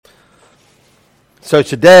So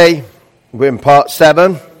today, we're in part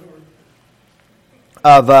 7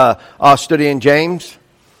 of our study in James.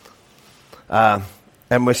 And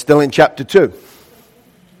we're still in chapter 2.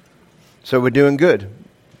 So we're doing good.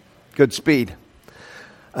 Good speed.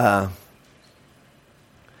 Today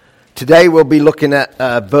we'll be looking at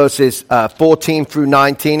verses 14 through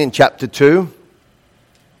 19 in chapter 2.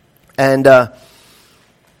 And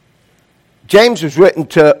James was written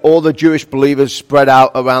to all the Jewish believers spread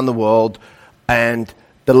out around the world. And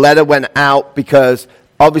the letter went out because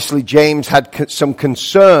obviously James had some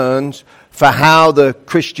concerns for how the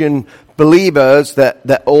Christian believers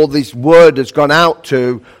that all this word has gone out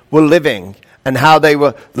to were living and how they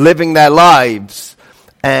were living their lives.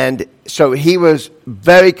 And so he was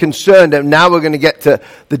very concerned. And now we're going to get to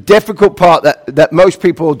the difficult part that most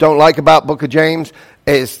people don't like about Book of James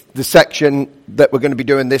is the section that we're going to be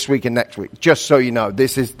doing this week and next week. Just so you know,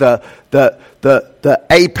 this is the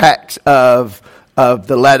apex of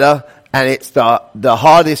the letter, and it's the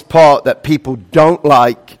hardest part that people don't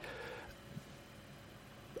like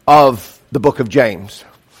of the Book of James.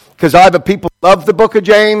 Because either people love the Book of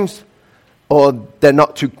James or they're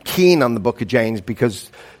not too keen on the Book of James, because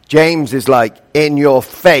James is like in your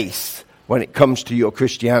face when it comes to your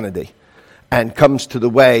Christianity and comes to the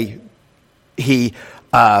way he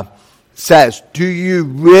says, do you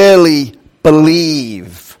really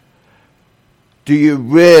believe? Do you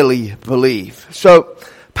really believe? So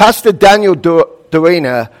Pastor Daniel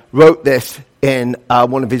Dorina wrote this in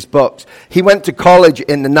one of his books. He went to college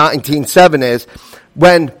in the 1970s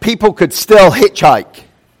when people could still hitchhike.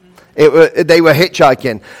 They were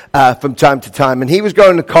hitchhiking from time to time. And he was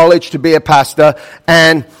going to college to be a pastor.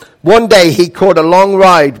 And one day he caught a long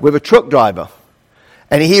ride with a truck driver.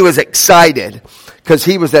 And he was excited because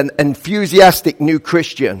he was an enthusiastic new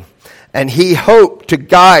Christian. And he hoped to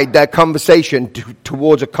guide their conversation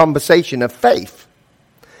towards a conversation of faith.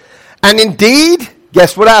 And indeed,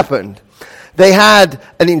 guess what happened? They had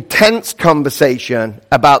an intense conversation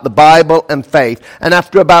about the Bible and faith. And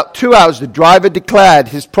after about 2 hours, the driver declared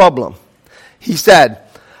his problem. He said,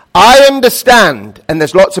 I understand, and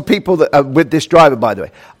there's lots of people that are with this driver, by the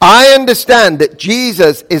way. I understand that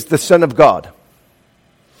Jesus is the Son of God.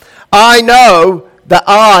 I know that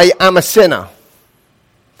I am a sinner.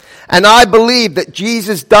 And I believe that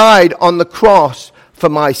Jesus died on the cross for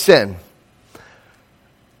my sin.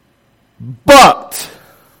 But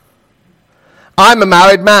I'm a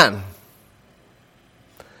married man.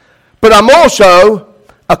 But I'm also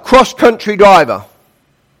a cross-country driver.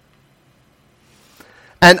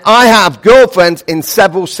 And I have girlfriends in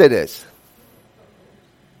several cities.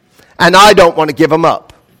 And I don't want to give them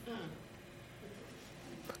up.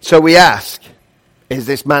 So we ask, is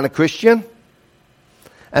this man a Christian?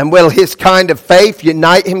 And will his kind of faith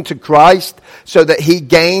unite him to Christ so that he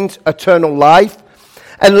gains eternal life?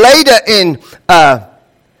 And later in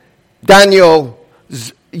Daniel's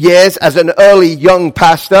years as an early young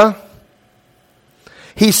pastor,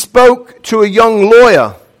 he spoke to a young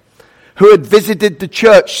lawyer who had visited the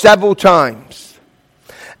church several times.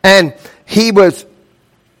 And he was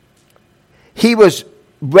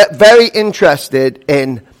very interested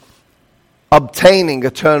in obtaining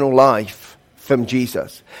eternal life from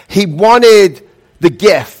Jesus. He wanted the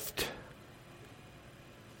gift.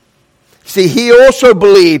 See, he also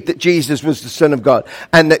believed that Jesus was the Son of God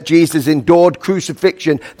and that Jesus endured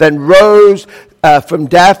crucifixion, then rose from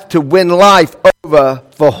death to win life over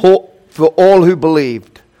for all who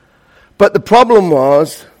believed. But the problem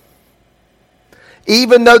was,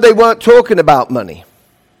 even though they weren't talking about money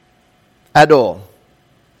at all,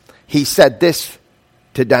 he said this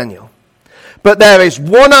to Daniel. But there is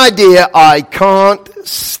one idea I can't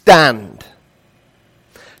stand.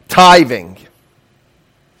 Tithing.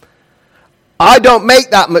 I don't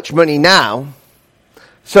make that much money now,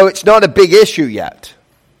 so it's not a big issue yet.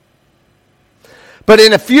 But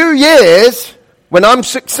in a few years, when I'm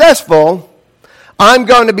successful, I'm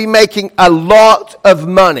going to be making a lot of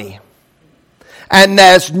money. And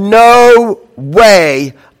there's no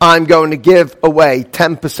way I'm going to give away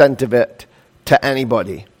 10% of it to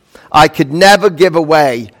anybody. I could never give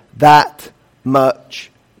away that much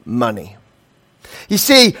money. You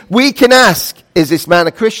see, we can ask, is this man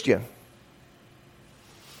a Christian?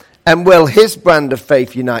 And will his brand of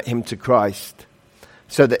faith unite him to Christ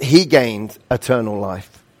so that he gains eternal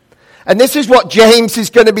life? And this is what James is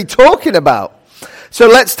going to be talking about. So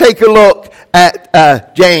let's take a look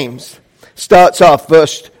at James. Starts off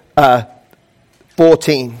verse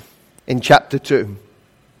 14 in chapter 2.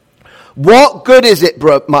 What good is it,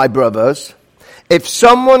 my brothers, if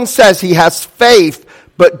someone says he has faith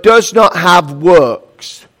but does not have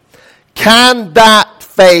works? Can that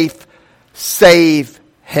faith save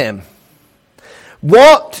him.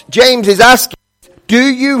 What James is asking is, do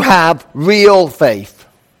you have real faith?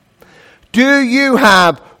 Do you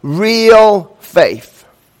have real faith?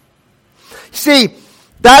 See,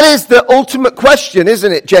 that is the ultimate question,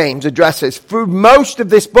 isn't it, James addresses through most of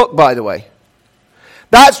this book, by the way.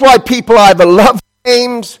 That's why people either love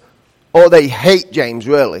James or they hate James,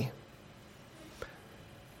 really.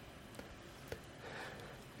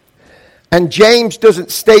 And James doesn't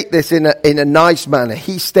state this in a nice manner.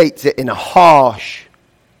 He states it in a harsh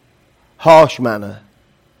manner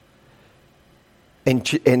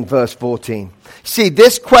in verse 14. See,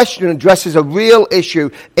 this question addresses a real issue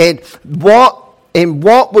in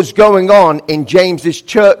what was going on in James's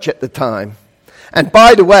church at the time. And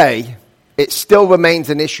by the way, it still remains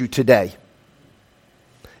an issue today.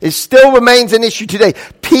 It still remains an issue today.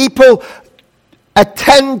 People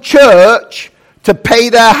attend church to pay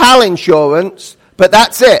their HAL insurance, but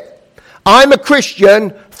that's it. I'm a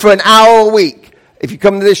Christian for an hour a week. If you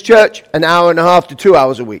come to this church, an hour and a half to 2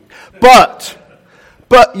 hours a week. But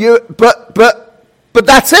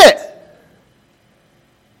that's it.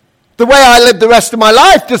 The way I live the rest of my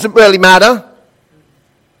life doesn't really matter.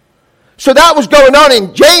 So that was going on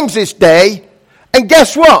in James's day, and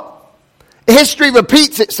guess what? History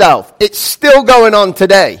repeats itself. It's still going on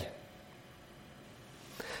today.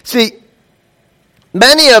 See,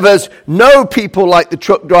 many of us know people like the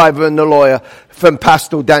truck driver and the lawyer from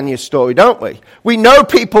Pastor Daniel's story, don't we? We know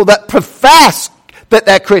people that profess that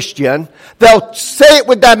they're Christian. They'll say it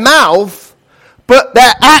with their mouth, but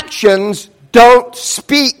their actions don't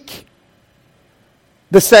speak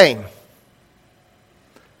the same.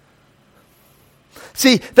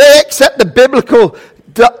 See, they accept the biblical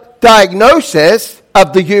diagnosis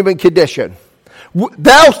of the human condition.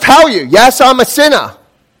 They'll tell you, yes, I'm a sinner.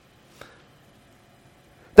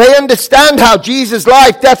 They understand how Jesus'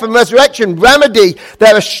 life, death, and resurrection remedy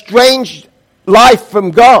their estranged life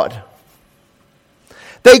from God.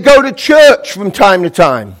 They go to church from time to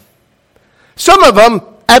time. Some of them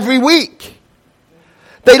every week.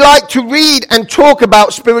 They like to read and talk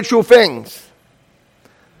about spiritual things.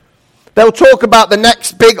 They'll talk about the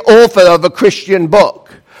next big author of a Christian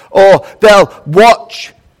book. Or they'll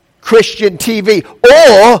watch Christian TV.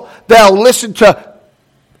 Or they'll listen to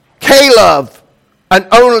K-Love and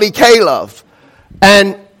only K-Love.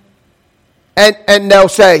 And they'll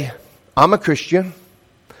say, I'm a Christian.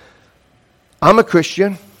 I'm a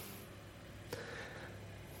Christian.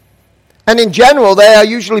 And in general, they are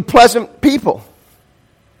usually pleasant people.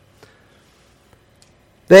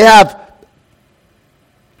 They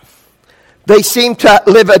seem to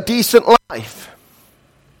live a decent life.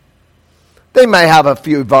 They may have a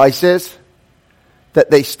few vices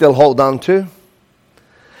that they still hold on to.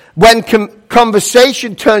 When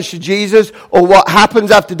conversation turns to Jesus or what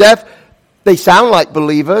happens after death, they sound like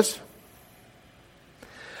believers.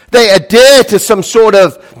 They adhere to some sort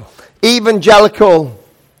of evangelical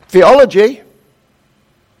theology.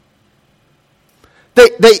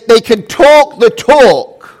 They can talk the talk,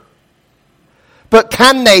 but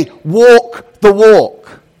can they walk the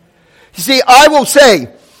walk? You see, I will say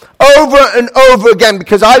over and over again,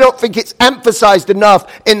 because I don't think it's emphasized enough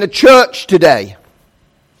in the church today,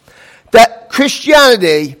 that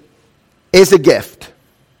Christianity is a gift.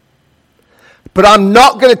 But I'm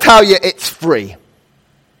not going to tell you it's free.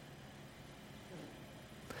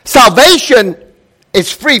 Salvation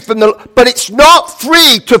is free but it's not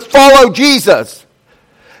free to follow Jesus.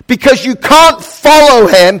 Because you can't follow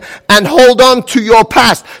him and hold on to your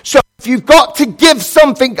past. So if you've got to give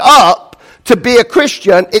something up to be a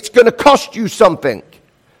Christian, it's going to cost you something.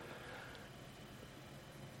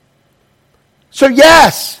 So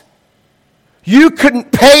yes, you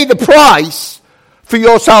couldn't pay the price for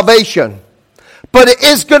your salvation. But it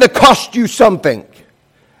is going to cost you something.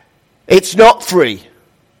 It's not free.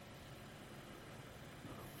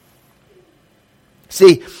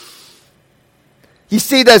 You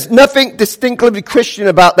see, there's nothing distinctively Christian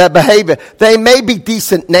about their behavior. They may be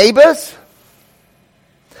decent neighbors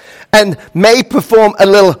and may perform a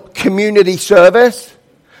little community service.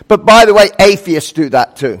 But by the way, atheists do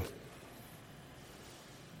that too.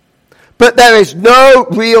 But there is no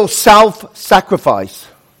real self-sacrifice.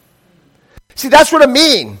 See, that's what I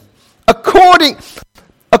mean. According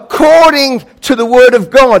to the Word of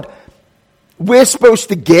God, we're supposed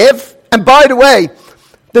to give. And by the way,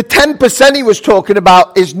 the 10% he was talking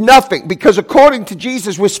about is nothing, because according to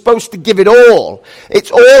Jesus, we're supposed to give it all. It's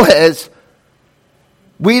all his.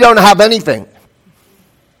 We don't have anything.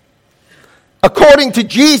 According to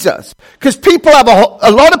Jesus. Because people have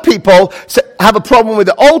a lot of people have a problem with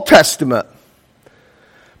the Old Testament.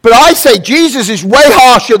 But I say Jesus is way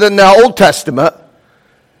harsher than the Old Testament.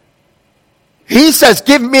 He says,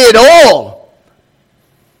 give me it all.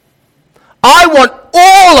 I want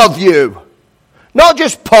all of you, not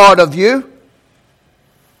just part of you.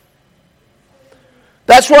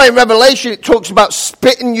 That's why in Revelation it talks about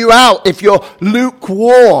spitting you out if you're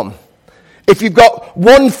lukewarm. If you've got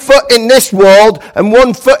one foot in this world and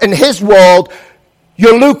one foot in his world,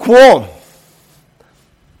 you're lukewarm.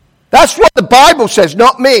 That's what the Bible says,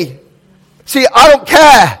 not me. See, I don't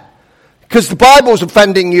care, because the Bible's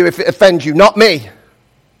offending you if it offends you, not me.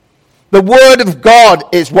 The Word of God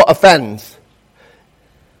is what offends.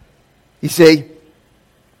 You see?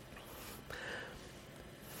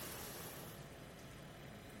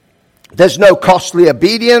 There's no costly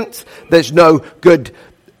obedience. There's no good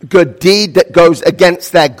deed that goes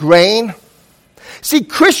against their grain. See,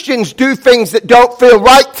 Christians do things that don't feel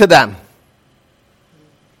right to them.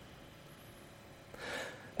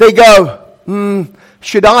 They go,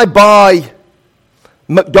 should I buy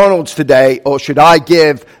McDonald's today, or should I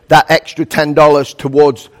give that extra $10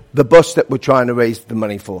 towards the bus that we're trying to raise the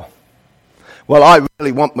money for? Well, I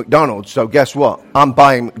really want McDonald's, so guess what? I'm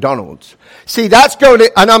buying McDonald's. See, that's going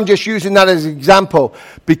to, and I'm just using that as an example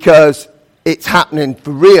because it's happening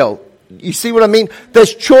for real. You see what I mean?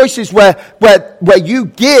 There's choices where you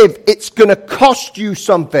give, it's going to cost you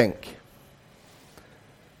something.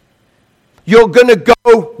 You're going to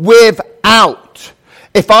go without.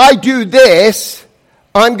 If I do this,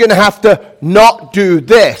 I'm going to have to not do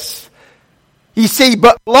this. You see,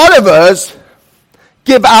 but a lot of us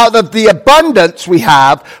give out of the abundance we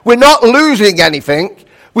have. We're not losing anything.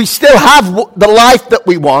 We still have the life that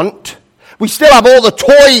we want. We still have all the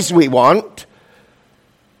toys we want.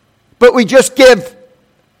 But we just give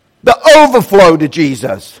the overflow to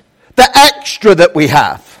Jesus, the extra that we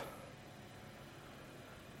have.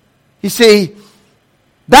 You see,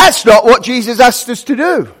 that's not what Jesus asked us to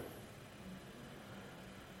do.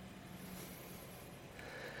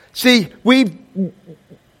 See,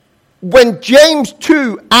 when James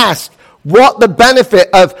 2 asked what the benefit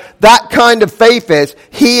of that kind of faith is,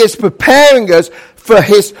 he is preparing us for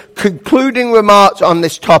his concluding remarks on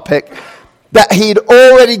this topic that he'd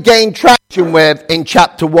already gained traction with in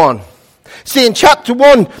chapter 1. See, in chapter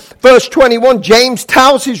 1, verse 21, James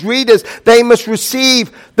tells his readers they must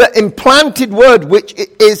receive the implanted word which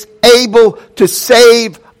is able to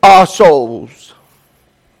save our souls.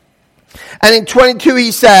 And in 22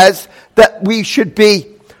 he says that we should be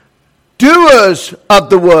doers of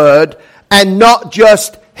the word and not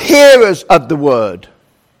just hearers of the word.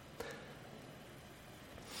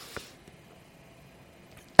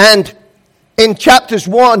 And in chapter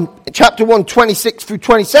 1, 26 through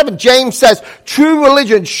 27, James says, true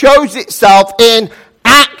religion shows itself in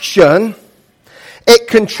action. It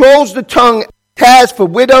controls the tongue, cares for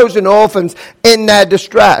widows and orphans in their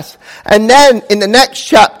distress. And then in the next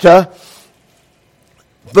chapter,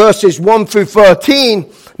 verses 1 through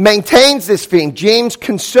 13, maintains this theme. James'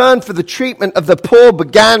 concern for the treatment of the poor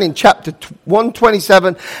began in chapter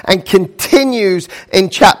 127 and continues in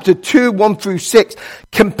chapter 2, 1 through 6.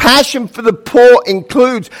 Compassion for the poor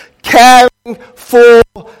includes caring for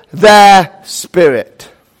their spirit.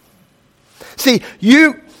 See,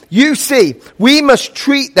 you see, we must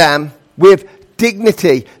treat them with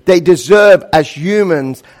dignity they deserve as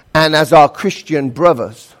humans and as our Christian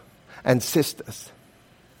brothers and sisters.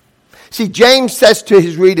 See, James says to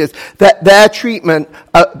his readers that their treatment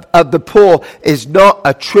of the poor is not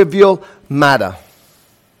a trivial matter.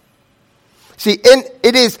 See,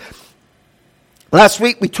 it is, last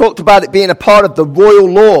week we talked about it being a part of the royal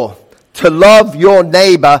law to love your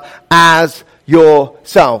neighbor as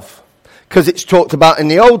yourself. Because it's talked about in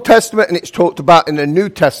the Old Testament and it's talked about in the New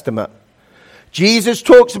Testament. Jesus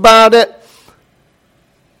talks about it.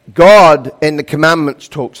 God in the commandments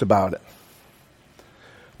talks about it.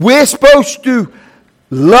 We're supposed to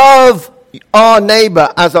love our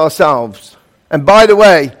neighbor as ourselves. And by the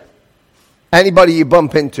way, anybody you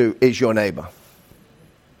bump into is your neighbor.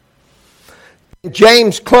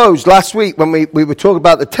 James closed last week when we were talking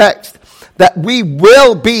about the text that we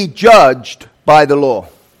will be judged by the law.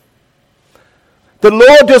 The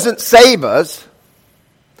law doesn't save us.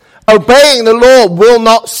 Obeying the law will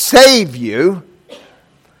not save you.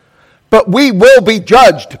 But we will be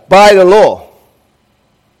judged by the law.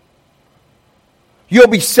 You'll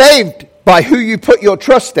be saved by who you put your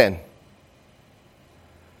trust in.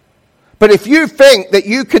 But if you think that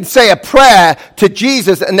you can say a prayer to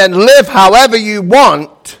Jesus and then live however you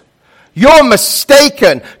want, you're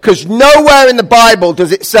mistaken, because nowhere in the Bible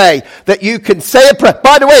does it say that you can say a prayer.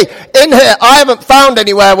 By the way, in here, I haven't found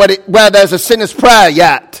anywhere where there's a sinner's prayer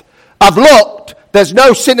yet. I've looked. There's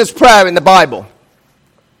no sinner's prayer in the Bible.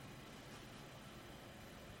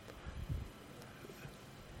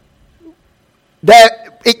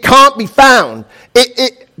 It can't be found.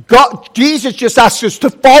 Jesus just asks us to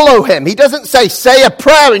follow him. He doesn't say a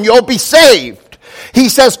prayer and you'll be saved. He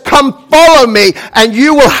says, come follow me and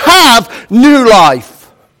you will have new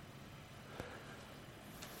life.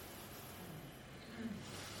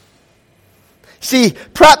 See,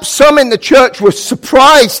 perhaps some in the church were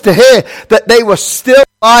surprised to hear that they were still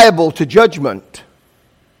liable to judgment.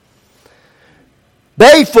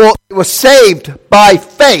 They thought they were saved by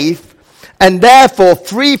faith and therefore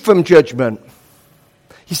free from judgment.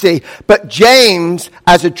 You see, but James,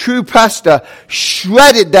 as a true pastor,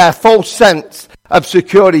 shredded their false sense of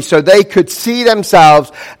security so they could see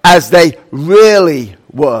themselves as they really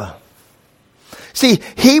were. See,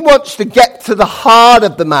 he wants to get to the heart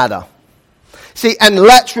of the matter. See, and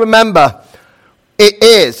let's remember, it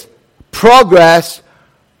is progress,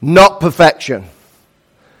 not perfection.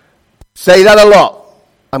 Say that a lot.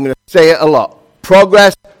 I'm going to say it a lot.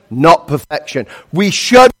 Progress, not perfection. We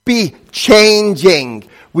should be changing.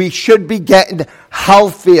 We should be getting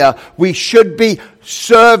healthier. We should be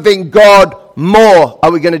serving God more.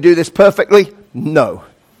 Are we going to do this perfectly? No.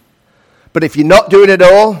 But if you're not doing it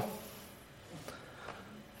all,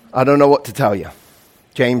 I don't know what to tell you.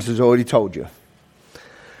 James has already told you.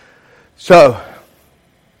 So,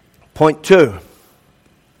 point 2.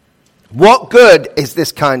 What good is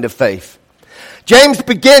this kind of faith? James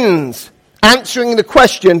begins answering the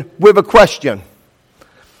question with a question.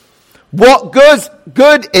 What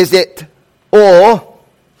good is it, or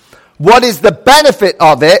what is the benefit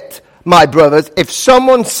of it, my brothers, if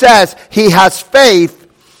someone says he has faith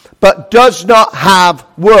but does not have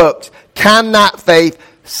works? Can that faith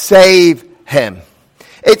save him?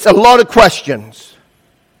 It's a lot of questions.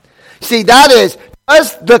 See, that is,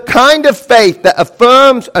 does the kind of faith that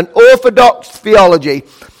affirms an orthodox theology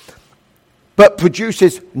but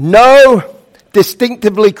produces no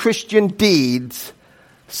distinctively Christian deeds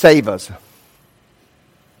save us?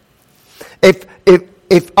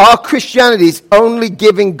 If our Christianity is only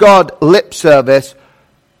giving God lip service,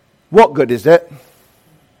 what good is it?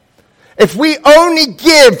 If we only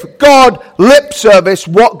give God lip service,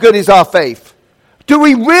 what good is our faith? Do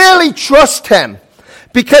we really trust him?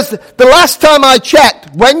 Because the last time I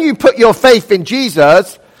checked, when you put your faith in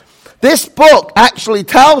Jesus, this book actually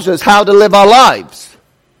tells us how to live our lives.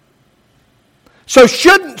 So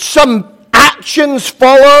shouldn't some actions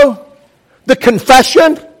follow the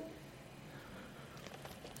confession?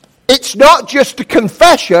 It's not just a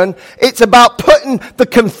confession, it's about putting the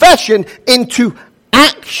confession into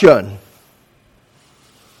action.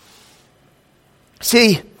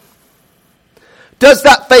 See, does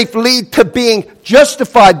that faith lead to being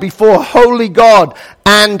justified before a holy God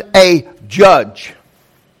and a judge?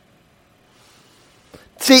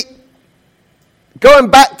 See,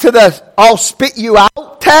 going back to the I'll spit you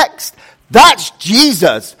out text, that's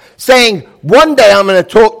Jesus saying, one day I'm going to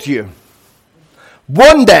talk to you.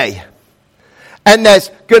 One day. And there's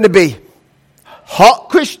going to be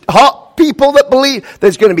hot people that believe.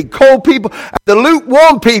 There's going to be cold people. And the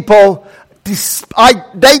lukewarm people,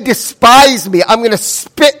 they despise me. I'm going to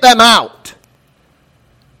spit them out.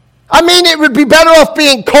 I mean, it would be better off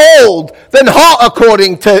being cold than hot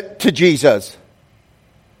according to Jesus.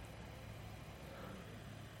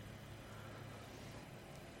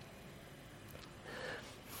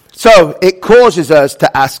 So, it causes us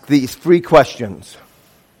to ask these 3 questions.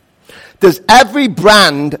 Does every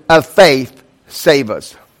brand of faith save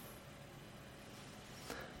us?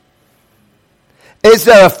 Is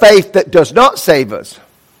there a faith that does not save us?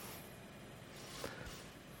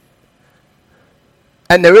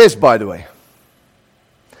 And there is, by the way.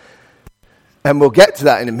 And we'll get to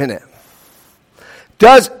that in a minute.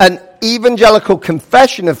 Does an evangelical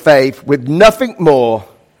confession of faith with nothing more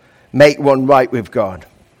make one right with God?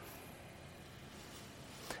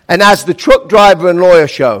 And as the truck driver and lawyer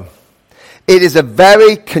show, it is a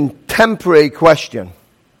very contemporary question.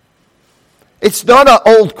 It's not an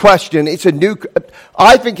old question. It's a new.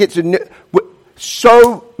 I think it's a new.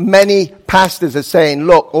 So many pastors are saying,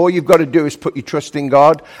 look, all you've got to do is put your trust in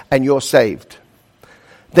God and you're saved.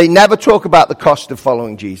 They never talk about the cost of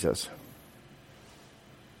following Jesus.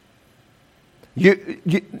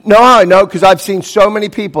 No, I know, because I've seen so many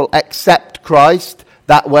people accept Christ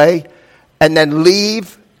that way and then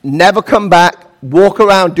leave, never come back, walk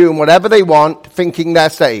around doing whatever they want, thinking they're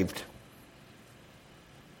saved.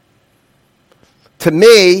 To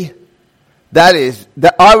me, that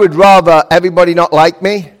I would rather everybody not like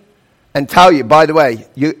me and tell you, by the way,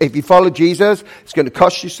 if you follow Jesus, it's going to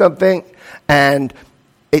cost you something, and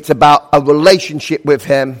It's about a relationship with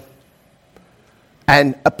him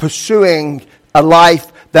and pursuing a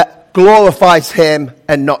life that glorifies him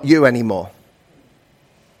and not you anymore.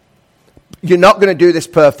 You're not going to do this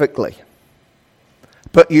perfectly,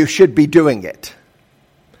 but you should be doing it.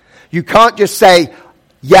 You can't just say,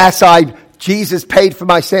 yes, Jesus paid for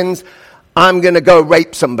my sins. I'm going to go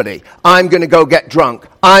rape somebody. I'm going to go get drunk.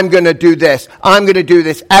 I'm going to do this. I'm going to do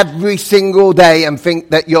this every single day and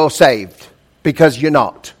think that you're saved, because you're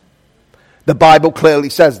not. The Bible clearly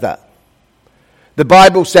says that. The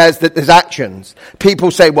Bible says that there's actions.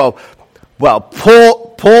 People say, well,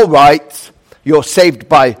 Paul writes, you're saved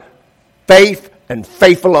by faith and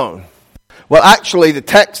faith alone. Well, actually, the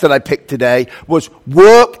text that I picked today was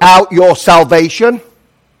work out your salvation.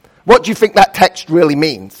 What do you think that text really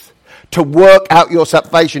means? To work out your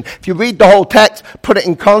salvation. If you read the whole text, put it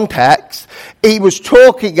in context, he was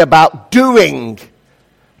talking about doing.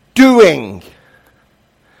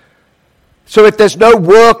 So if there's no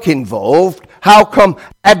work involved, how come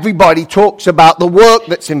everybody talks about the work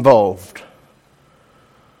that's involved?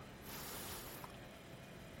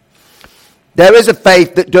 There is a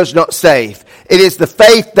faith that does not save. It is the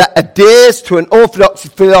faith that adheres to an orthodox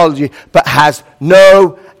theology but has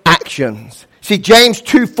no actions. See, James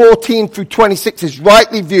 2:14 through 26 is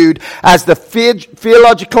rightly viewed as the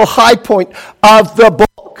theological high point of the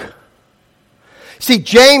book. See,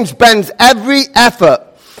 James spends every effort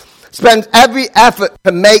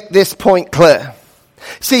to make this point clear.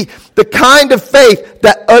 See, the kind of faith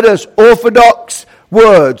that utters orthodox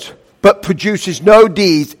words but produces no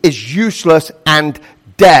deeds is useless and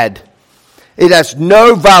dead. It has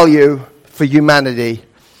no value for humanity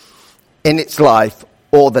in its life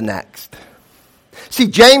or the next. See,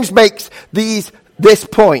 James makes this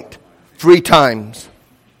point 3 times.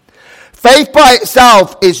 Faith by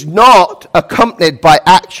itself is not accompanied by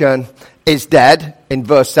action, is dead, in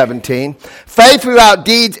verse 17. Faith without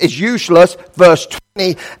deeds is useless, verse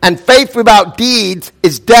 20. And faith without deeds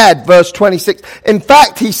is dead, verse 26. In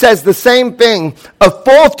fact, he says the same thing a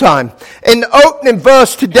 4th time. In the opening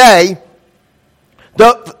verse today,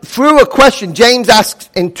 through a question James asks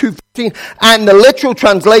in 2:15, and the literal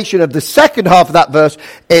translation of the second half of that verse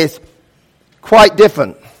is quite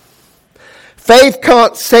different. Faith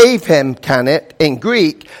can't save him, can it? In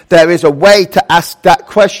Greek, there is a way to ask that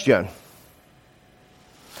question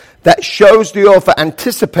that shows the author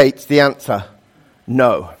anticipates the answer.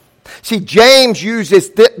 No. See, James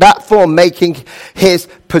uses that form, making his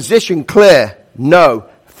position clear. No,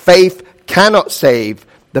 faith cannot save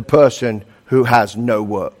the person who has no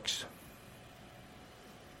works.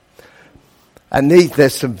 And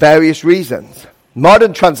there's some various reasons.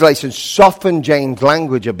 Modern translations soften James'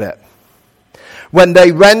 language a bit. When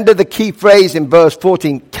they render the key phrase in verse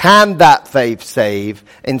 14, can that faith save,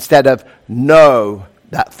 instead of no,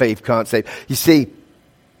 that faith can't save. You see,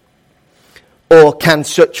 or can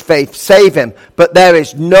such faith save him? But there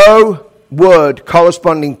is no word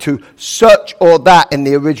corresponding to such or that in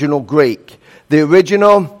the original Greek. The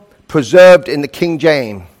original, preserved in the King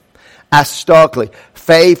James, asks starkly,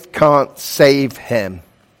 faith can't save him,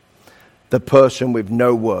 the person with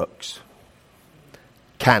no works.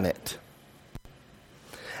 Can it?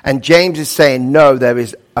 And James is saying, no, there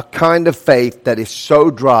is a kind of faith that is so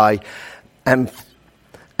dry and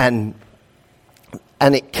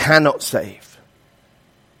it cannot save.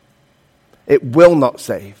 It will not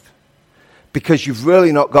save. Because you've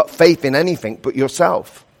really not got faith in anything but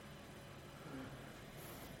yourself.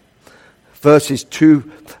 Chapter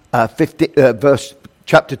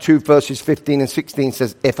 2, verses 15 and 16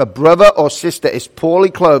 says, if a brother or sister is poorly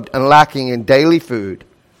clothed and lacking in daily food,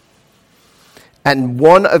 and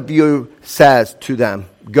one of you says to them,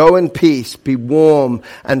 go in peace, be warm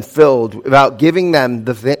and filled, without giving them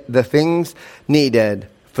the things needed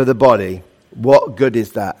for the body, what good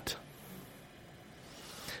is that?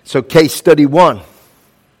 So case study 1.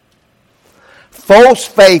 False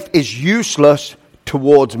faith is useless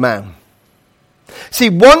towards man. See,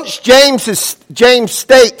 once James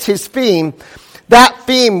states his theme, that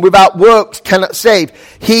theme without works cannot save,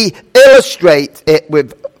 he illustrates it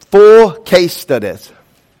with 4 case studies.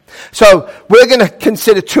 So we're going to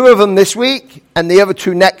consider 2 of them this week and the other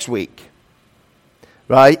 2 next week.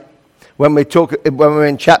 Right? When we're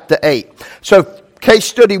in chapter 8. So case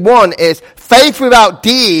study 1 is faith without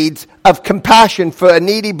deeds of compassion for a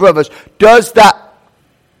needy brother does that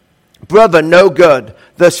brother no good.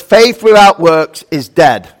 Thus faith without works is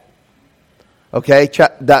dead. Okay,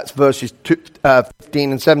 that's verses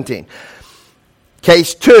 15 and 17.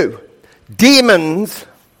 Case 2. Demons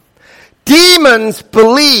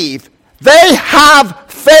believe, they have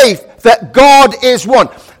faith that God is one.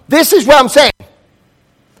 This is what I'm saying.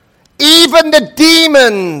 even the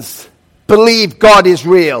demons believe God is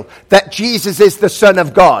real, that Jesus is the Son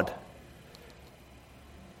of God.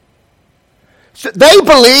 So they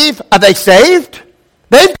believe. Are they saved?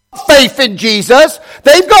 They've got faith in Jesus.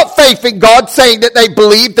 They've got faith in God, saying that they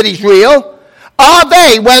believe that he's real. Are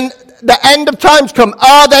they, when the end of times come,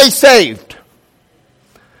 are they saved?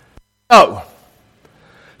 No.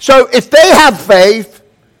 So if they have faith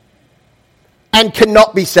and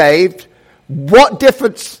cannot be saved, what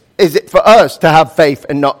difference is it for us to have faith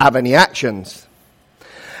and not have any actions?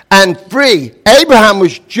 And 3, Abraham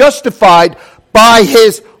was justified by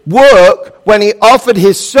his work when he offered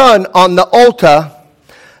his son on the altar.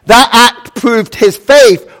 That act proved his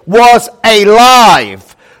faith was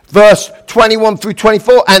alive. Verse 21 through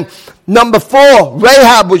 24. And number 4,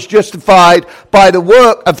 Rahab was justified by the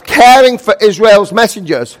work of caring for Israel's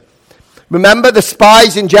messengers. Remember the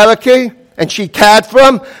spies in Jericho? And she cared for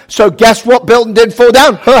them. So guess what building did fall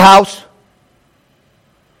down? Her house.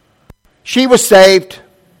 She was saved.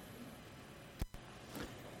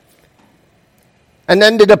 And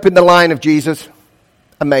ended up in the line of Jesus.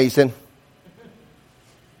 Amazing.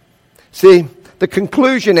 See, the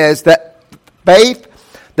conclusion is that faith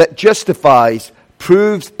that justifies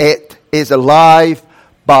proves it is alive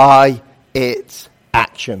by its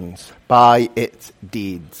actions, by its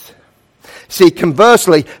deeds. See,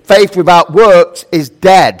 conversely, faith without works is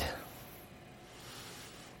dead.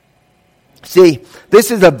 See,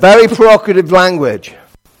 this is a very provocative language,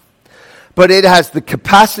 but it has the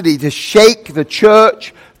capacity to shake the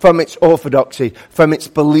church from its orthodoxy, from its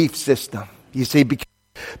belief system. You see,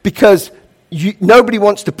 because nobody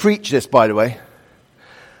wants to preach this, by the way.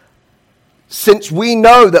 Since we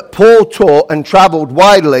know that Paul taught and traveled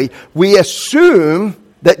widely, we assume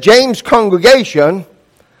that James' congregation,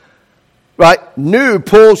 right, knew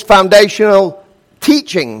Paul's foundational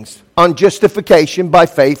teachings on justification by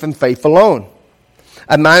faith and faith alone.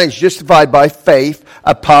 A man is justified by faith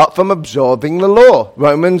apart from observing the law.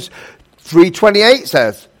 Romans 3:28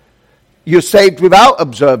 says, you're saved without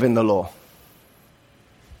observing the law.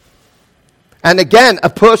 And again, a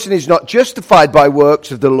person is not justified by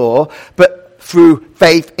works of the law, but through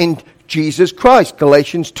faith in Jesus Christ.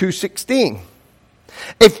 Galatians 2:16.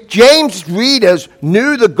 If James' readers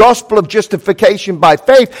knew the gospel of justification by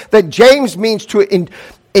faith, then James means to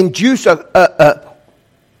induce a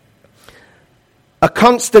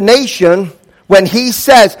consternation when he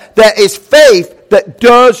says there is faith that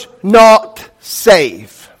does not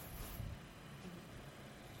save.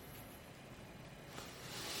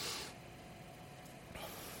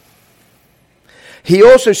 He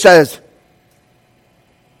also says,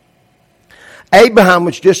 Abraham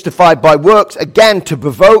was justified by works, again, to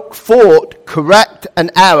provoke thought, correct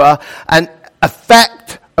an error, and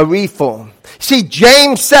effect a reform. See,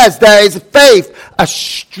 James says there is a faith, a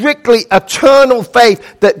strictly eternal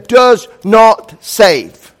faith that does not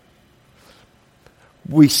save.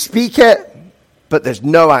 We speak it, but there's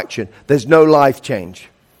no action. There's no life change.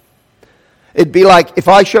 It'd be like if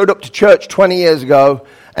I showed up to church 20 years ago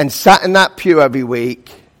and sat in that pew every week,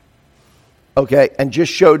 okay, and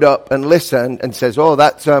just showed up and listened and says, oh,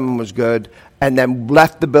 that sermon was good, and then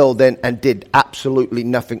left the building and did absolutely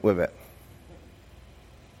nothing with it.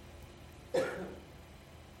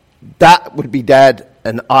 That would be dead,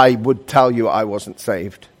 and I would tell you I wasn't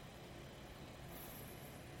saved.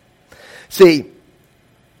 See,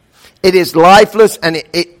 it is lifeless, and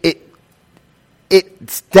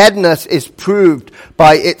its deadness is proved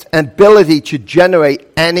by its ability to generate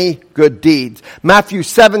any good deeds. Matthew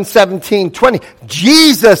 7:17-20.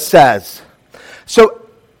 Jesus says, so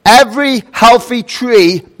every healthy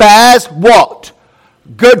tree bears what?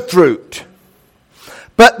 Good fruit.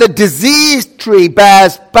 But the diseased tree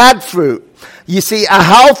bears bad fruit. You see, a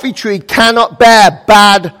healthy tree cannot bear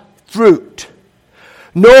bad fruit.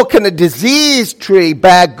 Nor can a diseased tree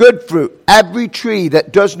bear good fruit. Every tree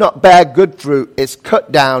that does not bear good fruit is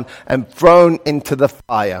cut down and thrown into the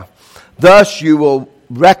fire. Thus you will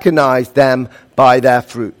recognize them by their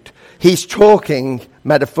fruit. He's talking,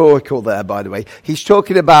 metaphorical there, by the way. He's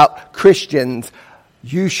talking about Christians.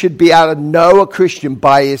 You should be able to know a Christian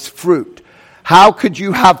by his fruit. How could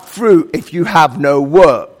you have fruit if you have no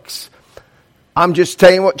works? I'm just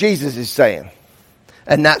saying what Jesus is saying.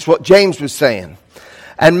 And that's what James was saying.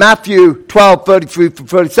 And Matthew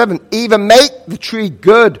 12:33-37, either make the tree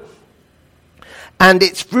good and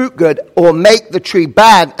its fruit good, or make the tree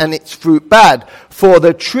bad and its fruit bad. For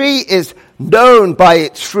the tree is known by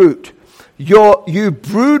its fruit. You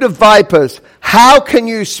brood of vipers, how can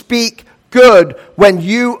you speak good when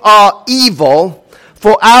you are evil?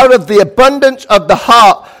 For out of the abundance of the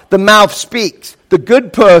heart the mouth speaks. The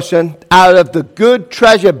good person out of the good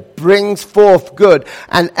treasure brings forth good,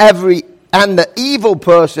 and the evil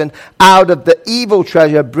person out of the evil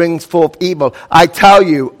treasure brings forth evil. I tell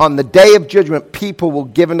you, on the day of judgment, people will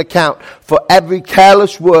give an account for every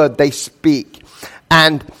careless word they speak.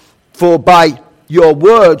 And for by your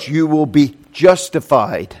words you will be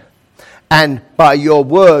justified, and by your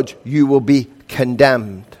words you will be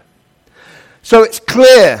condemned. So it's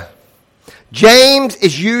clear. James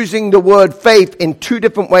is using the word faith in two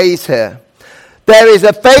different ways here. There is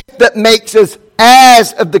a faith that makes us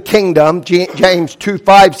heirs of the kingdom, James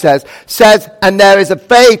 2:5 says, and there is a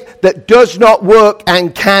faith that does not work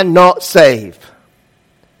and cannot save.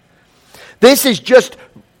 This is just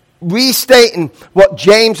restating what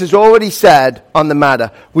James has already said on the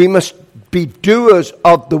matter. We must be doers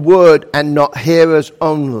of the word and not hearers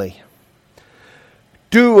only.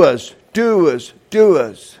 Doers.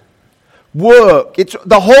 Work.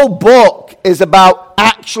 The whole book is about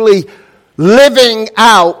actually living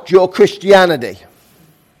out your Christianity.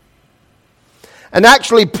 And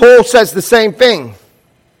actually, Paul says the same thing.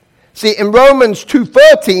 See, in Romans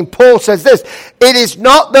 2:13, Paul says this: it is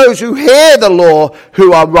not those who hear the law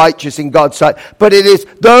who are righteous in God's sight, but it is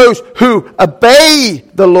those who obey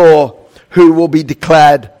the law who will be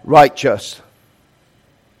declared righteous.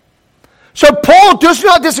 So Paul does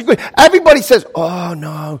not disagree. Everybody says, oh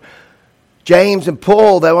no, James and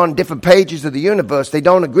Paul, they're on different pages of the universe. They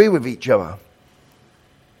don't agree with each other.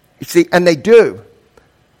 You see, and they do.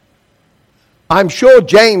 I'm sure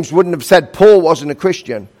James wouldn't have said Paul wasn't a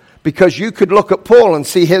Christian, because you could look at Paul and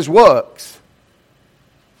see his works.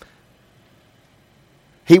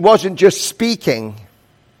 He wasn't just speaking.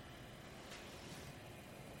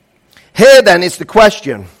 Here then is the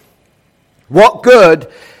question: what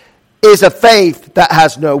good is a faith that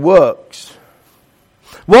has no works?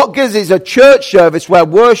 What good is a church service where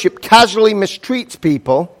worship casually mistreats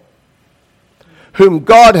people whom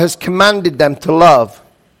God has commanded them to love?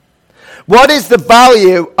 What is the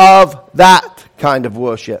value of that kind of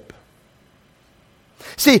worship?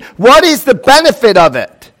 See, what is the benefit of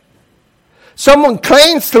it? Someone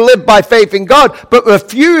claims to live by faith in God, but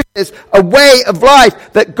refuses a way of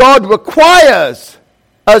life that God requires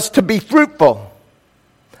us to be fruitful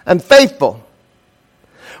and faithful.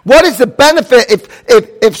 What is the benefit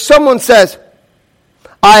if someone says,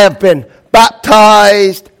 I have been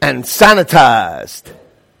baptized and sanitized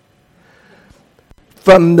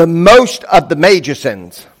from the most of the major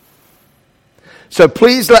sins, so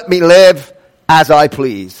please let me live as I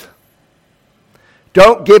please.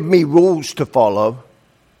 Don't give me rules to follow.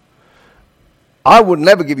 I would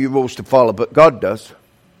never give you rules to follow, but God does.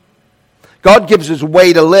 God gives us a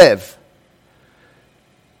way to live.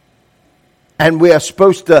 And we are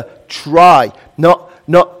supposed to try, not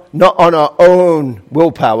on our own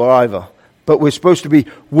willpower either, but we're supposed to be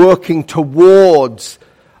working towards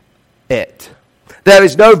it. There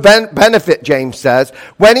is no benefit, James says.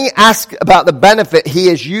 When he asks about the benefit, he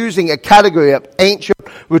is using a category of ancient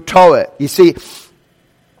rhetoric. You see,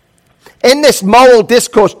 in this moral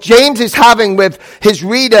discourse James is having with his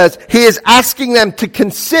readers, he is asking them to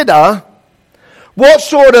consider what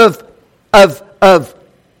sort of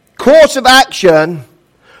course of action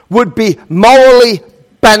would be morally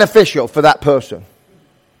beneficial for that person.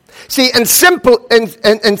 See, and similar,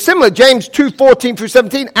 James 2:14 through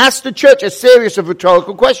 17 asks the church a series of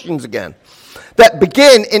rhetorical questions again that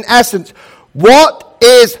begin, in essence, what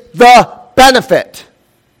is the benefit?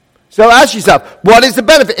 So ask yourself, what is the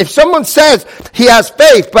benefit? If someone says he has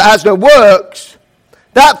faith but has no works,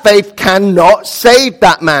 that faith cannot save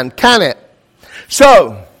that man, can it?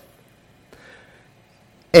 So,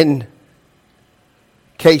 in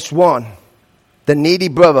case one, the needy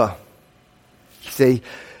brother, see,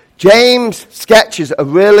 James sketches a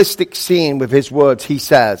realistic scene with his words. He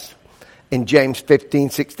says in James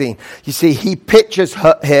 15:16, you see, he pictures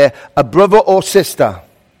here a brother or sister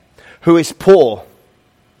who is poor,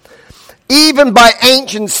 even by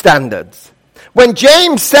ancient standards. When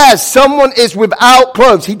James says someone is without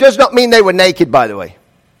clothes, he does not mean they were naked, by the way.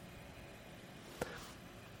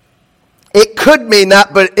 It could mean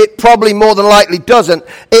that, but it probably more than likely doesn't.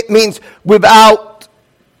 It means without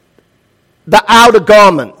the outer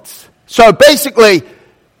garments. So basically,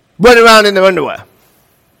 running around in their underwear.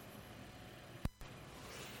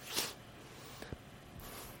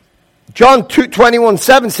 John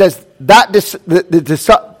 21:7 says, that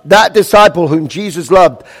disciple whom Jesus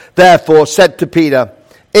loved, therefore, said to Peter,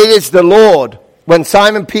 it is the Lord. When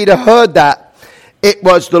Simon Peter heard that it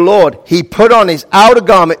was the Lord, he put on his outer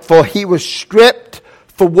garment, for he was stripped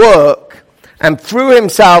for work, and threw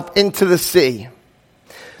himself into the sea.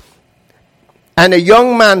 And a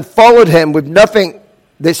young man followed him with nothing.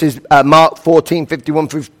 This is Mark 14, 51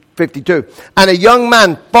 through 52. And a young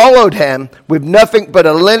man followed him with nothing but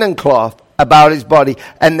a linen cloth about his body.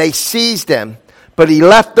 And they seized him, but he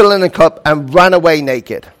left the linen cloth and ran away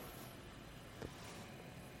naked.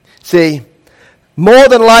 See, more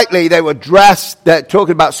than likely they were dressed, they're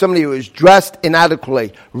talking about somebody who was dressed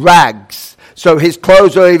inadequately, rags. So his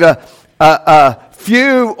clothes are either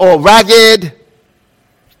few or ragged,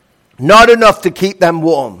 not enough to keep them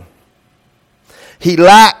warm. He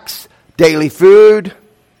lacks daily food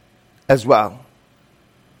as well.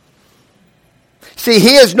 See,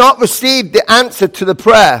 he has not received the answer to the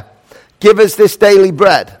prayer, give us this daily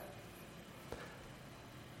bread.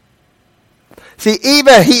 See,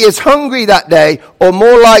 either he is hungry that day, or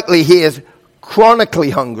more likely he is chronically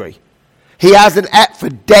hungry. He hasn't ate for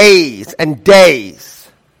days and days.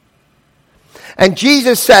 And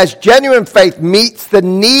Jesus says genuine faith meets the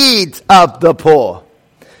needs of the poor.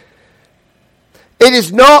 It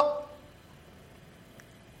is not,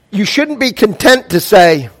 you shouldn't be content to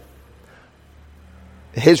say,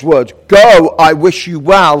 his words, go, I wish you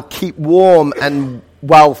well, keep warm and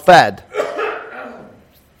well fed.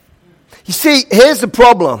 You see, here's the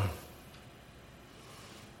problem.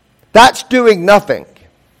 That's doing nothing.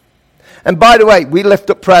 And by the way, we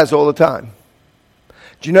lift up prayers all the time.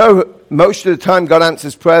 Do you know, most of the time God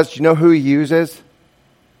answers prayers, do you know who he uses?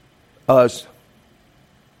 Us.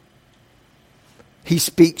 He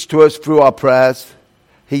speaks to us through our prayers.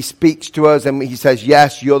 He speaks to us and he says,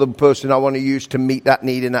 yes, you're the person I want to use to meet that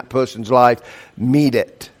need in that person's life. Meet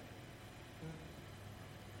it.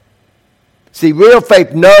 See, real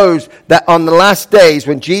faith knows that on the last days,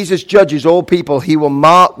 when Jesus judges all people, he will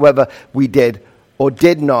mark whether we did or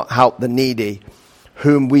did not help the needy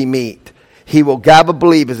whom we meet. He will gather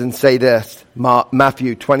believers and say this,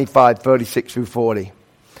 Matthew 25, 36 through 40.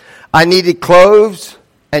 I needed clothes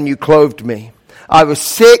and you clothed me. I was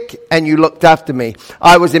sick and you looked after me.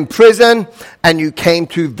 I was in prison and you came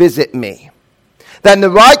to visit me. Then the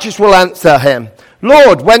righteous will answer him,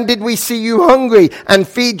 Lord, when did we see you hungry and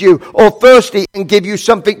feed you, or thirsty and give you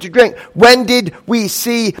something to drink? When did we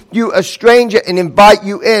see you a stranger and invite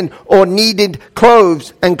you in, or needed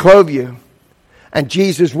clothes and clothe you? And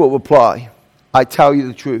Jesus will reply, I tell you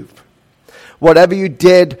the truth. Whatever you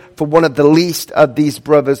did for one of the least of these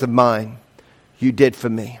brothers of mine, you did for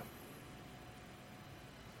me.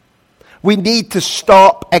 We need to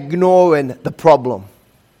stop ignoring the problem.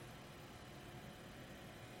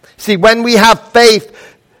 See, when we have faith,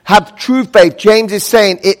 have true faith, James is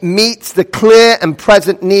saying it meets the clear and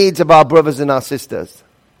present needs of our brothers and our sisters.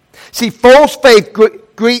 See, false faith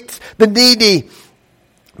greets the needy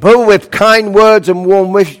both with kind words and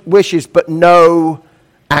warm wishes, but no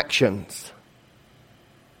actions.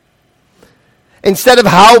 Instead of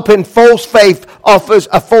helping, false faith offers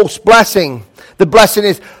a false blessing. The blessing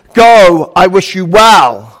is, go, I wish you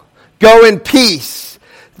well. Go in peace.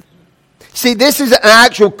 See, this is an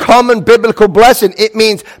actual common biblical blessing. It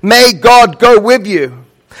means, may God go with you.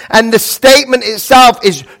 And the statement itself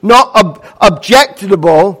is not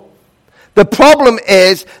objectionable. The problem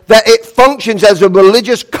is that it functions as a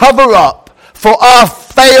religious cover-up for our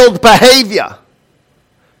failed behavior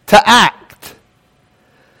to act.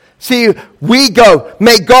 See, we go,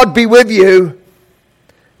 may God be with you,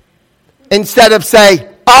 instead of say,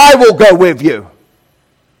 I will go with you.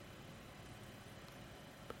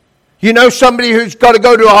 You know somebody who's got to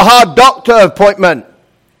go to a hard doctor appointment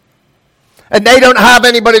and they don't have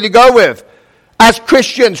anybody to go with. As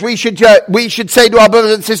Christians, we should say to our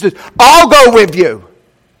brothers and sisters, I'll go with you.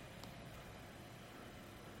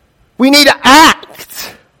 We need to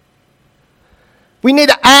act. We need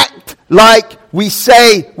to act like we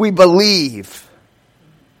say we believe.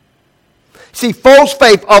 See, false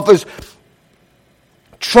faith offers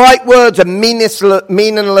trite words and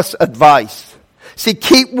meaningless advice. See,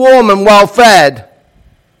 keep warm and well fed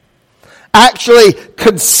actually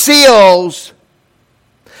conceals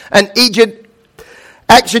an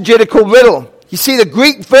exegetical riddle. You see, the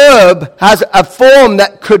Greek verb has a form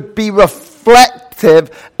that could be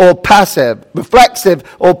reflexive or passive,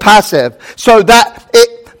 so that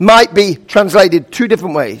it might be translated two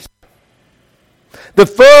different ways. The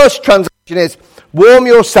first translation is, warm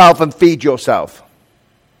yourself and feed yourself.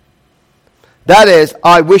 That is,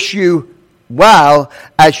 I wish you well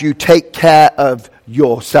as you take care of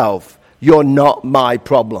yourself. You're not my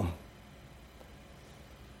problem.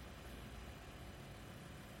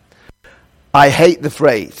 I hate the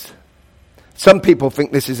phrase. Some people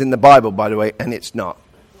think this is in the Bible, by the way, and it's not.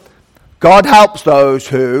 God helps those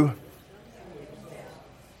who...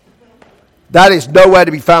 That is nowhere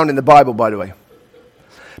to be found in the Bible, by the way.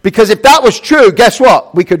 Because if that was true, guess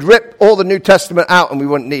what? We could rip all the New Testament out and we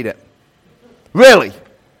wouldn't need it. Really.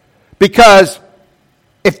 Because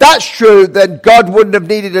if that's true, then God wouldn't have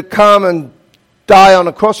needed to come and die on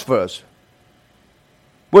a cross for us.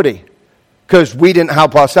 Would he? Because we didn't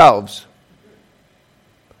help ourselves.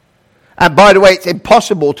 And by the way, it's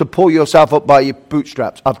impossible to pull yourself up by your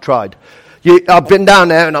bootstraps. I've tried. I've been down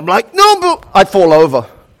there and I'm like, no, but I fall over.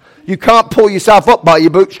 You can't pull yourself up by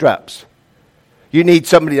your bootstraps. You need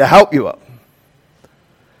somebody to help you up.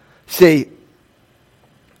 See,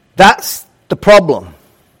 that's the problem.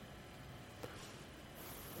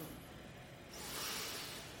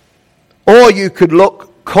 Or you could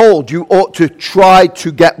look cold. You ought to try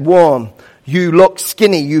to get warm. You look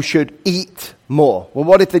skinny. You should eat more. Well,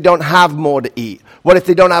 what if they don't have more to eat? What if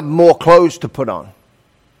they don't have more clothes to put on?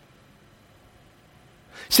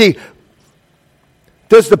 See,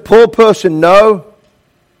 does the poor person know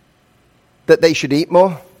that they should eat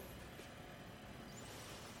more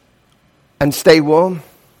and stay warm?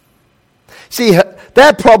 See,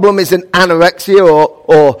 their problem isn't anorexia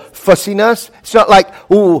or fussiness. It's not like,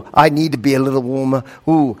 ooh, I need to be a little warmer.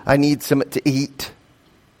 Ooh, I need something to eat.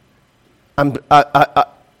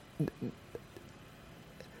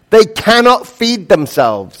 They cannot feed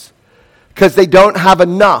themselves because they don't have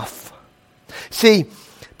enough. See,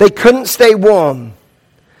 they couldn't stay warm.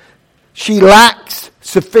 She lacks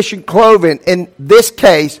sufficient clothing. In this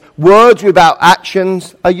case, words without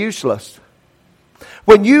actions are useless.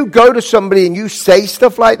 When you go to somebody and you say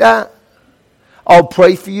stuff like that, I'll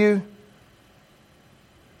pray for you,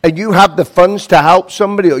 and you have the funds to help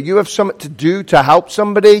somebody, or you have something to do to help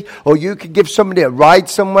somebody, or you could give somebody a ride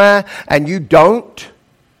somewhere, and you don't,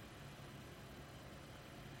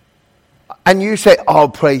 and you say, I'll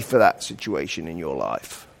pray for that situation in your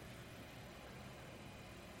life.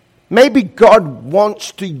 Maybe God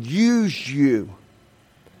wants to use you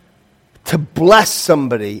to bless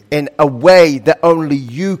somebody in a way that only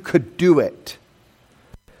you could do it.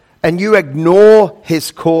 And you ignore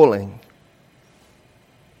his calling.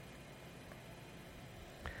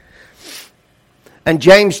 And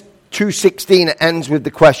James 2:16 ends with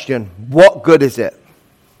the question, what good is it?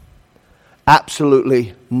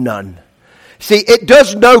 Absolutely none. See, it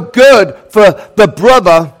does no good for the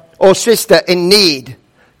brother or sister in need.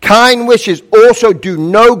 Kind wishes also do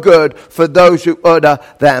no good for those who utter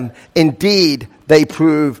them. Indeed, they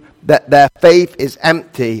prove that their faith is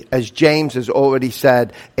empty, as James has already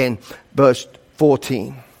said in verse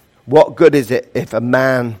 14. What good is it if a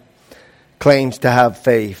man claims to have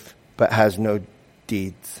faith but has no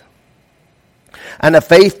deeds? And a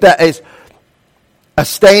faith that is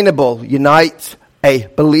sustainable unites a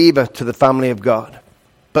believer to the family of God,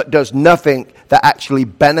 but does nothing that actually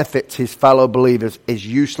benefits his fellow believers is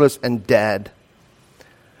useless and dead.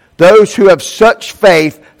 Those who have such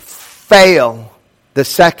faith fail the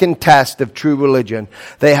second test of true religion.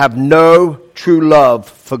 They have no true love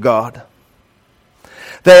for God.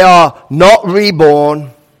 They are not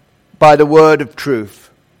reborn by the word of truth.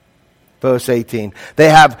 Verse 18. They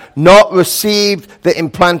have not received the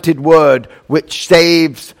implanted word which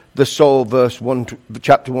saves the soul.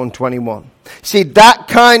 Chapter 121. See, that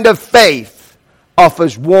kind of faith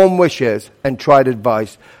offers warm wishes and tried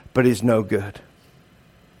advice, but is no good.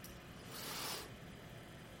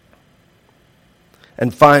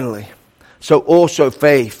 And finally, so also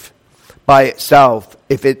faith by itself,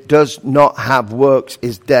 if it does not have works,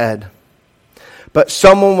 is dead. But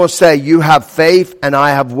someone will say, you have faith and I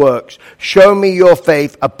have works. Show me your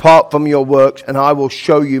faith apart from your works, and I will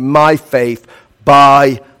show you my faith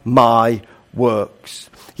by my works.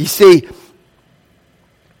 You see,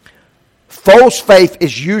 false faith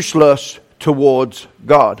is useless towards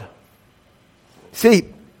God. See,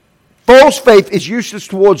 false faith is useless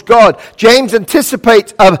towards God. James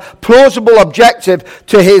anticipates a plausible objective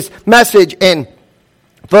to his message in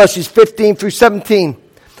verses 15 through 17.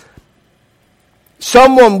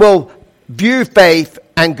 Someone will view faith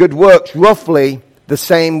and good works roughly the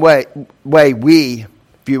same way we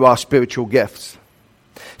view our spiritual gifts.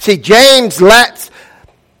 See, James lets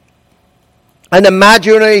an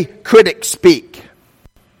imaginary critic speak.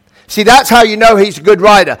 See, that's how you know he's a good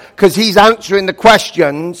writer, because he's answering the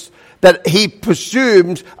questions that he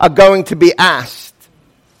presumes are going to be asked.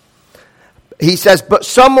 He says, but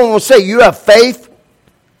someone will say, you have faith,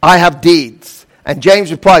 I have deeds. And James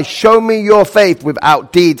replies, show me your faith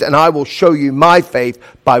without deeds, and I will show you my faith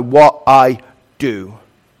by what I do.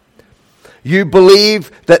 You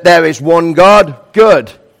believe that there is one God?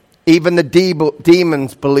 Good. Even the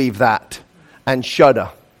demons believe that and shudder.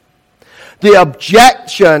 The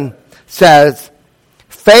objection says,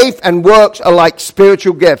 Faith and works are like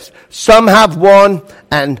spiritual gifts. Some have one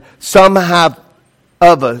and some have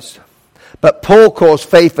others. But Paul calls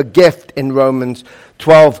faith a gift in Romans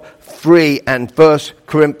 12:3 and 1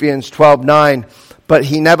 Corinthians 12:9. But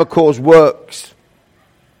he never calls works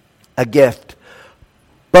a gift.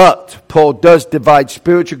 But Paul does divide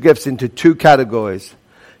spiritual gifts into two categories.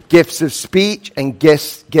 Gifts of speech and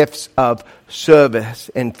gifts of service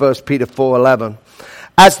in 1 Peter 4:11.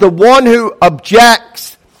 As the one who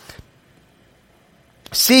objects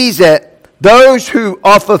sees it, those who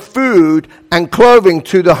offer food and clothing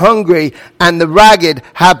to the hungry and the ragged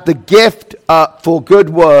have the gift for good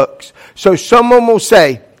works. So someone will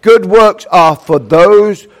say, good works are for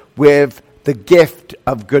those with the gift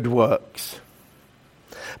of good works.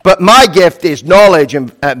 But my gift is knowledge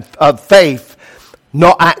and of faith,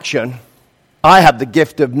 not action. I have the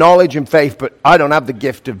gift of knowledge and faith, but I don't have the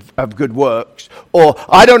gift of good works. Or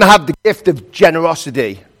I don't have the gift of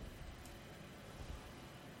generosity.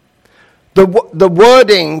 The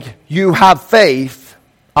wording, you have faith,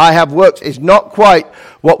 I have works, is not quite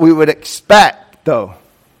what we would expect, though.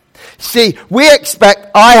 See, we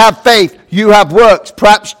expect, I have faith, you have works.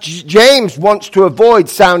 Perhaps James wants to avoid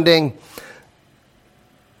sounding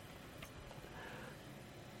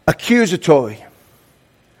accusatory.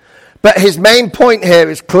 But his main point here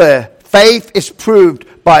is clear. Faith is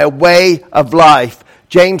proved by a way of life.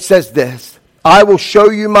 James says this, I will show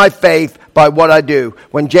you my faith by what I do.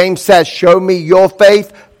 When James says, show me your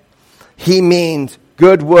faith, he means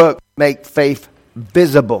good works make faith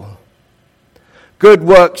visible. Good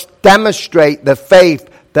works demonstrate the faith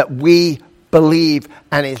that we believe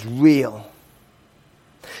and is real.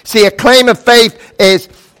 See, a claim of faith is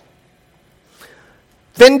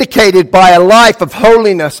vindicated by a life of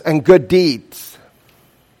holiness and good deeds.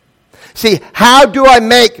 See, how do I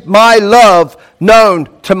make my love known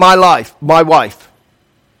to my wife?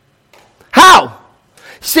 How?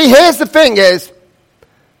 See, here's the thing is,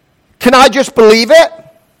 can I just believe it?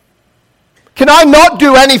 Can I not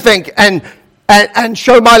do anything and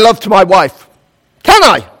show my love to my wife? Can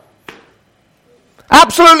I?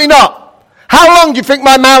 Absolutely not. How long do you think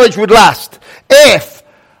my marriage would last if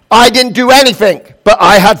I didn't do anything, but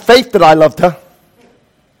I had faith that I loved her?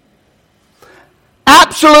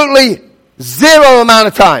 Absolutely zero amount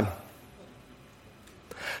of time.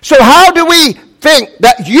 So how do we think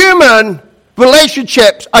that human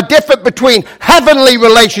relationships are different between heavenly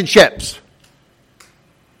relationships?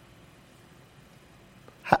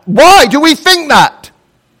 Why do we think that?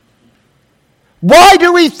 Why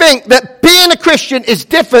do we think that being a Christian is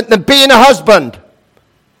different than being a husband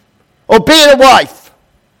or being a wife?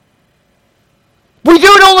 We do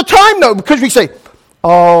it all the time, though, because we say,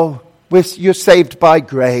 oh, you're saved by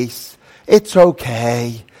grace. It's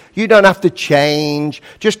okay. You don't have to change.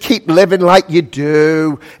 Just keep living like you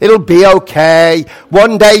do. It'll be okay.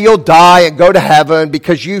 One day you'll die and go to heaven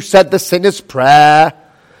because you said the sinner's prayer.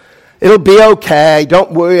 It'll be okay.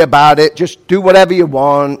 Don't worry about it. Just do whatever you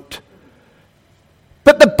want.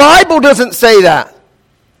 But the Bible doesn't say that.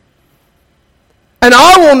 And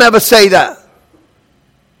I will never say that.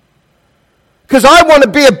 Because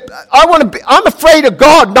I'm afraid of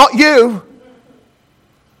God, not you.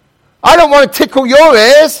 I don't want to tickle your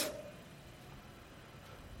ears.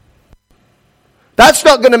 That's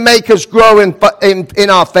not going to make us grow in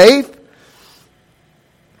our faith.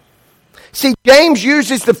 See, James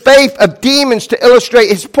uses the faith of demons to illustrate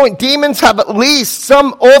his point. Demons have at least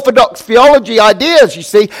some orthodox theology ideas, you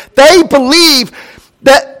see. They believe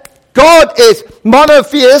that God is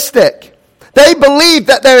monotheistic. They believe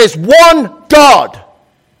that there is one God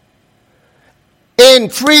in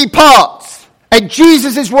three parts. And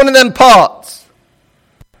Jesus is one of them parts.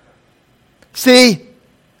 See,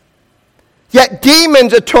 yet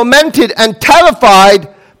demons are tormented and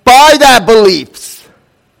terrified by their beliefs.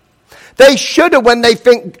 They shudder when they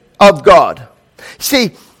think of God.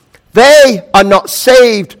 See, they are not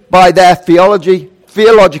saved by their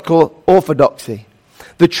theological orthodoxy.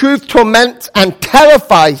 The truth torments and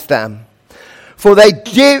terrifies them, for they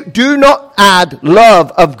do not add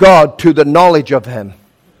love of God to the knowledge of Him.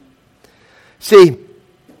 See,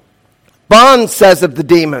 Barnes says of the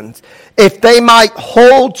demons, if they might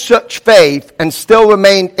hold such faith and still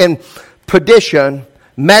remain in perdition,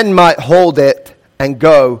 men might hold it and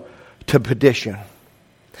go to perdition.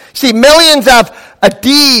 See, millions have a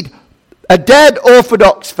dead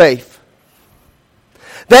orthodox faith.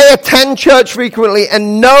 They attend church frequently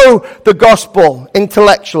and know the gospel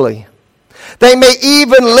intellectually. They may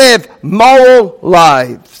even live moral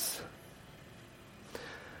lives.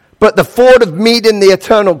 But the thought of meeting the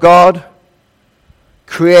eternal God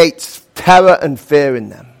creates terror and fear in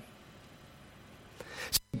them.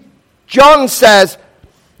 John says,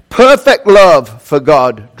 perfect love for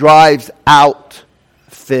God drives out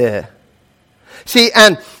fear. See,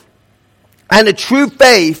 and a true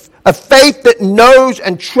faith, a faith that knows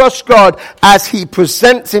and trusts God as he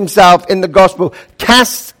presents himself in the gospel,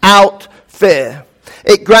 casts out fear.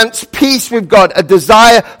 It grants peace with God, a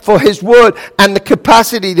desire for his word, and the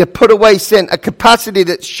capacity to put away sin, a capacity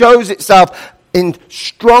that shows itself in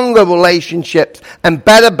stronger relationships and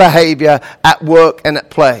better behavior at work and at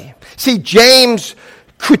play. See, James'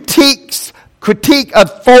 critique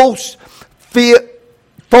of false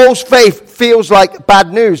faith feels like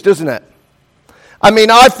bad news, doesn't it? I mean,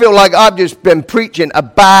 I feel like I've just been preaching a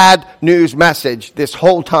bad news message this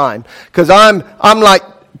whole time, because I'm like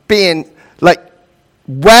being like,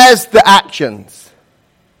 where's the actions?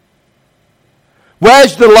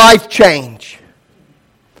 Where's the life change?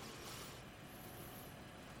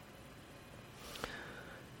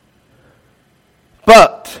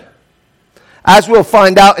 But, as we'll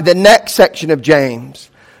find out in the next section of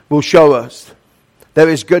James, will show us there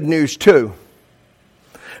is good news too.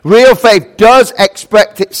 Real faith does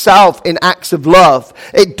express itself in acts of love.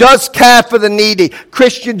 It does care for the needy.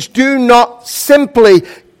 Christians do not simply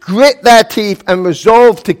grit their teeth and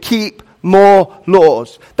resolve to keep more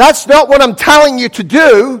laws. That's not what I'm telling you to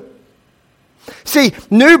do. See,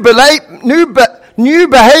 new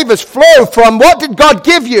behaviors flow from, what did God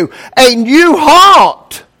give you? A new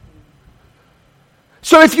heart.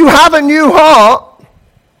 So if you have a new heart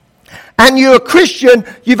and you're a Christian,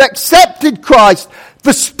 you've accepted Christ,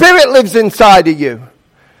 the Spirit lives inside of you.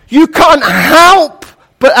 You can't help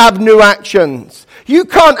but have new actions. You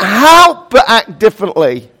can't help but act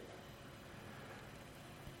differently.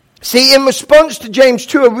 See, in response to James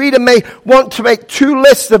 2, a reader may want to make two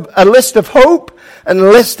lists, a list of hope and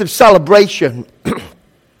a list of celebration.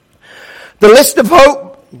 The list of hope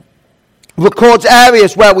records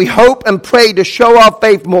areas where we hope and pray to show our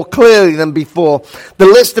faith more clearly than before. The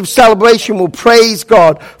list of celebration will praise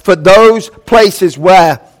God for those places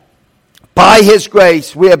where, by his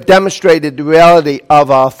grace, we have demonstrated the reality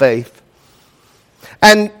of our faith.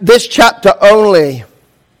 And this chapter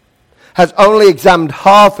has only examined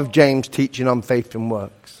half of James' teaching on faith and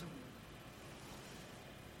works.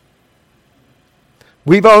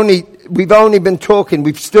 We've only been talking.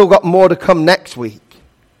 We've still got more to come next week.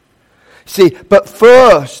 See, but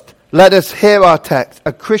first, let us hear our text.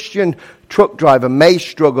 A Christian truck driver may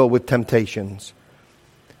struggle with temptations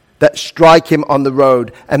that strike him on the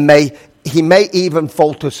road, and he may even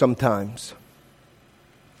falter sometimes.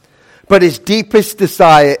 But his deepest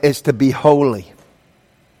desire is to be holy.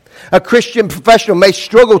 A Christian professional may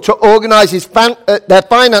struggle to organize their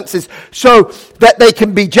finances so that they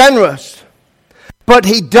can be generous. But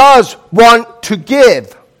he does want to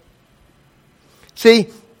give. See,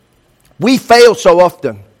 we fail so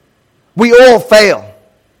often. We all fail.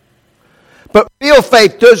 But real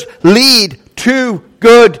faith does lead to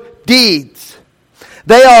good deeds.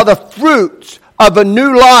 They are the fruits of a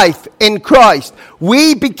new life in Christ.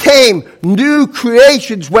 We became new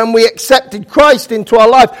creations when we accepted Christ into our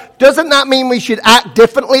life. Doesn't that mean we should act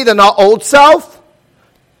differently than our old self?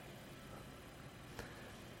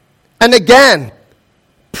 And again,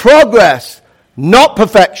 progress, not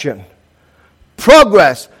perfection.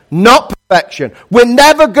 Progress, not perfection. We're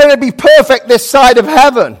never going to be perfect this side of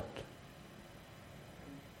heaven.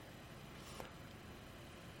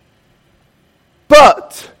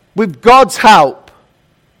 But with God's help,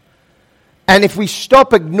 and if we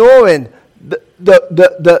stop ignoring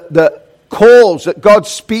the calls that God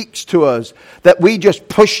speaks to us, that we just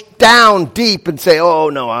push down deep and say, oh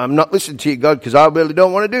no, I'm not listening to you, God, because I really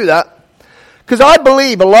don't want to do that. Because I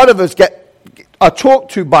believe a lot of us are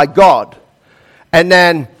talked to by God, and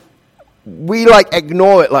then we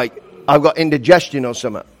ignore it, like I've got indigestion or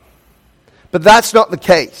something. But that's not the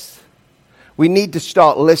case. We need to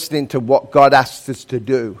start listening to what God asks us to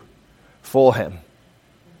do for him.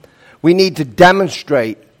 We need to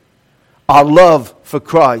demonstrate our love for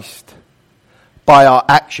Christ by our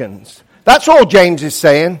actions. That's all James is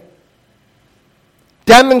saying.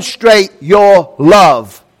 Demonstrate your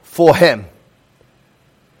love for him.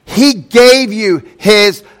 He gave you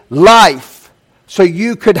his life so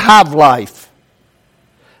you could have life.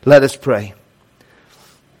 Let us pray.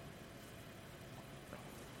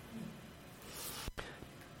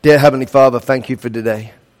 Dear Heavenly Father, thank you for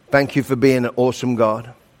today. Thank you for being an awesome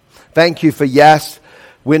God. Thank you for, yes,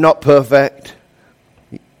 we're not perfect.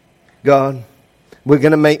 God, we're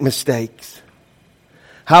going to make mistakes.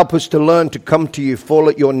 Help us to learn to come to you, fall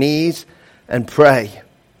at your knees, and pray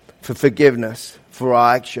for forgiveness for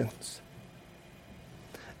our actions.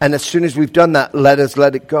 And as soon as we've done that, let us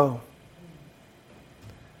let it go.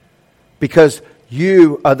 because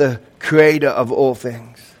you are the creator of all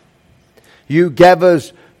things. You gave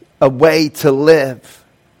us a way to live.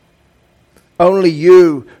 Only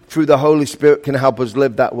you, through the Holy Spirit, can help us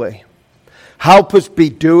live that way. Help us be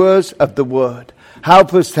doers of the word.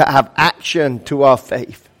 Help us to have action to our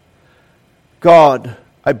faith. God,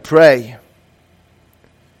 I pray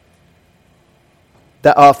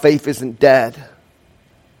that our faith isn't dead.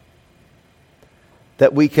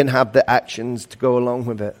 That we can have the actions to go along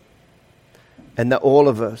with it. And that all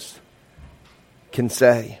of us can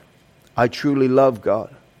say, I truly love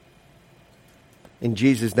God. In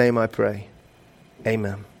Jesus' name I pray.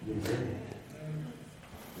 Amen.